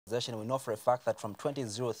We know for a fact that from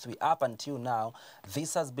 2003 up until now,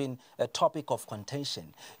 this has been a topic of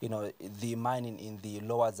contention. You know, the mining in the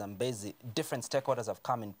lower Zambezi, different stakeholders have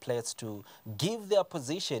come in place to give their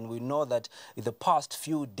position. We know that in the past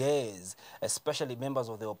few days, especially members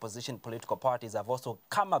of the opposition political parties have also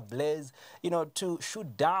come ablaze, you know, to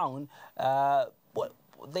shoot down what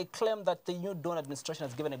they claim that the new Dawn administration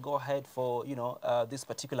has given a go-ahead for, you know, this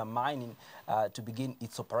particular mining to begin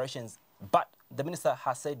its operations. But the minister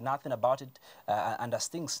has said nothing about it, and as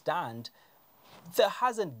things stand, there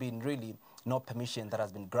hasn't been really no permission that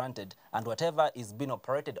has been granted, and whatever is being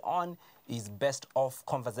operated on is based off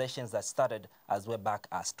conversations that started as way back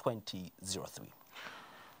as 2003.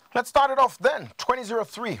 Let's start it off then.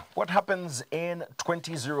 2003. What happens in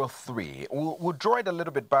 2003? We'll draw it a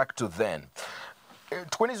little bit back to then.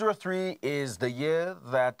 2003 is the year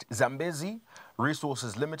that Zambezi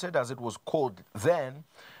Resources Limited, as it was called then,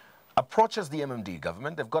 approaches the MMD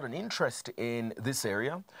government. They've got an interest in this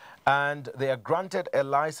area, and they are granted a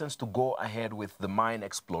license to go ahead with the mine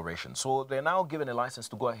exploration. So they're now given a license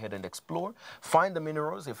to go ahead and explore, find the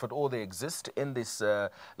minerals, if at all they exist, in this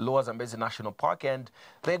Lower Zambezi National Park, and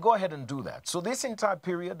they go ahead and do that. So this entire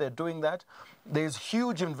period, they're doing that. There's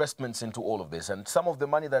huge investments into all of this, and some of the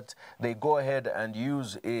money that they go ahead and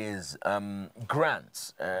use is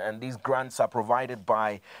grants, and these grants are provided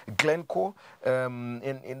by Glencore,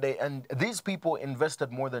 and these people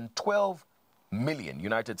invested more than 12 million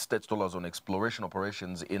United States dollars on exploration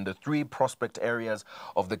operations in the 3 prospect areas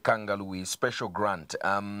of the Kangalui Special Grant.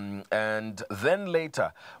 And then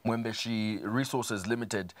later, Mwembeshi Resources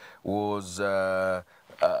Limited was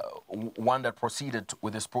one that proceeded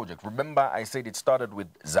with this project. Remember, I said it started with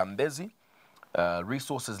Zambezi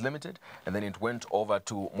Resources Limited, and then it went over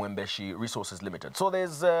to Mwembeshi Resources Limited. So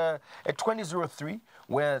there's a 2003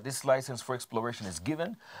 where this license for exploration is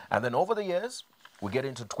given, and then over the years, we get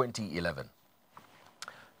into 2011.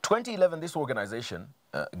 2011, this organization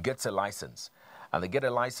gets a license, and they get a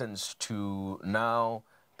license to now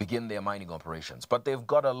begin their mining operations. But they've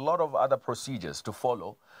got a lot of other procedures to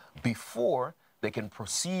follow before they can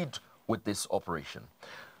proceed with this operation.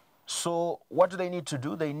 So what do they need to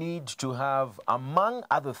do? They need to have, among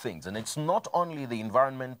other things, and it's not only the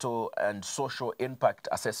environmental and social impact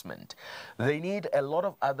assessment, they need a lot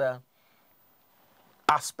of other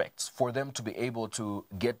aspects for them to be able to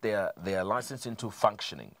get their license into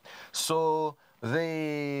functioning. So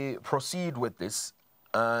they proceed with this,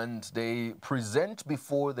 and they present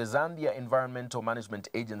before the Zambia Environmental Management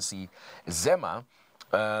Agency, ZEMA.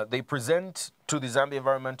 They present to the Zambia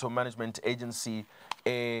Environmental Management Agency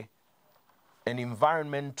an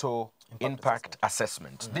environmental impact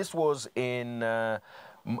assessment. Mm-hmm. This was in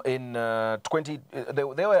 20. They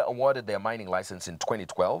were awarded their mining license in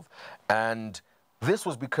 2012, and this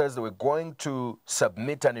was because they were going to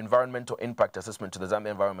submit an environmental impact assessment to the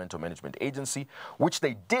Zambia Environmental Management Agency, which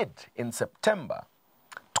they did in September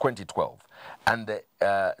 2012. And the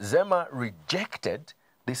ZEMA rejected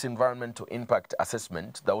this environmental impact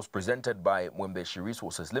assessment that was presented by Mwembeshi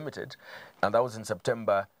Resources Limited, and that was in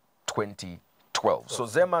September 2012. So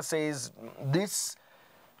ZEMA says this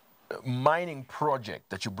mining project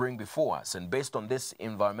that you bring before us, and based on this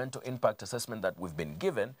environmental impact assessment that we've been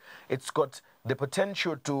given, it's got the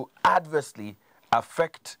potential to adversely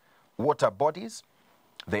affect water bodies,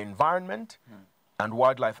 the environment, and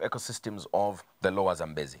wildlife ecosystems of the Lower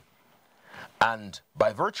Zambezi. And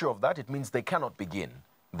by virtue of that, it means they cannot begin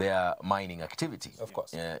their mining activity, of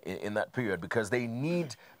course, in that period, because they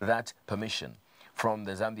need that permission from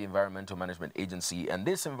the Zambia Environmental Management Agency, and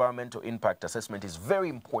this environmental impact assessment is very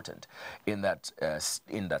important in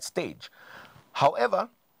that stage. However,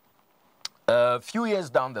 a few years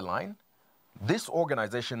down the line, this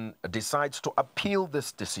organization decides to appeal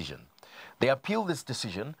this decision. They appeal this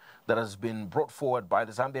decision that has been brought forward by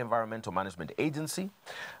the Zambia Environmental Management Agency.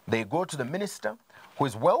 They go to the minister, who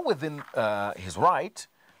is well within his right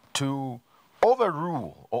to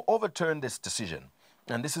overrule or overturn this decision.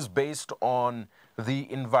 And this is based on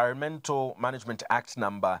the Environmental Management Act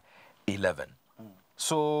number 11.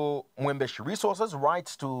 So Mwembeshi Resources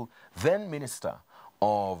writes to then Minister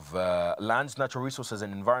of Lands, Natural Resources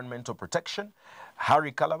and Environmental Protection,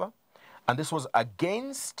 Harry Kalaba, and this was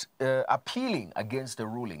against, appealing against the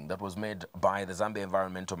ruling that was made by the Zambia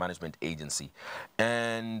Environmental Management Agency.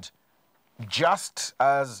 And just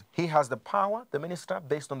as he has the power, the minister,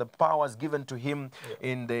 based on the powers given to him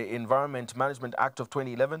in the Environment Management Act of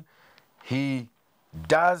 2011, he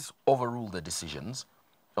does overrule the decisions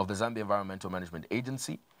of the Zambia Environmental Management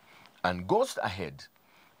Agency and goes ahead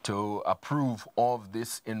to approve of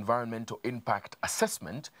this environmental impact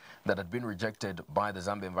assessment that had been rejected by the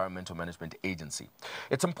Zambia Environmental Management Agency.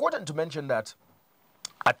 It's important to mention that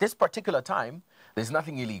at this particular time, there's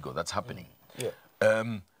nothing illegal that's happening.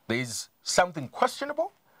 There's something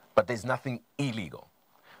questionable, but there's nothing illegal.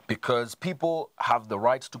 Because people have the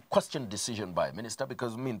right to question decision by a minister,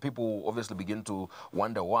 because, I mean, people obviously begin to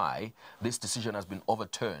wonder why this decision has been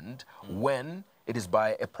overturned when it is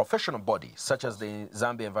by a professional body, such as the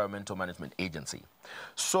Zambia Environmental Management Agency.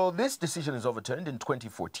 So this decision is overturned in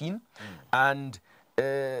 2014, and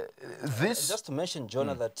this... Just to mention,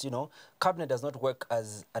 Jonah, that, you know, cabinet does not work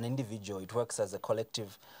as an individual, it works as a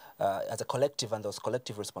collective, and there's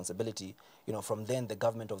collective responsibility, you know, from then the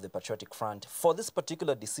government of the Patriotic Front for this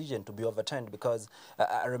particular decision to be overturned, because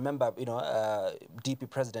I remember, you know, DP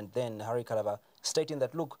President then, Harry Kalava, stating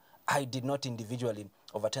that, look, I did not individually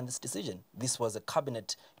overturn this decision. This was a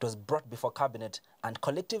cabinet, it was brought before cabinet, and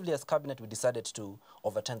collectively as cabinet we decided to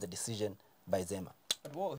overturn the decision by Zema.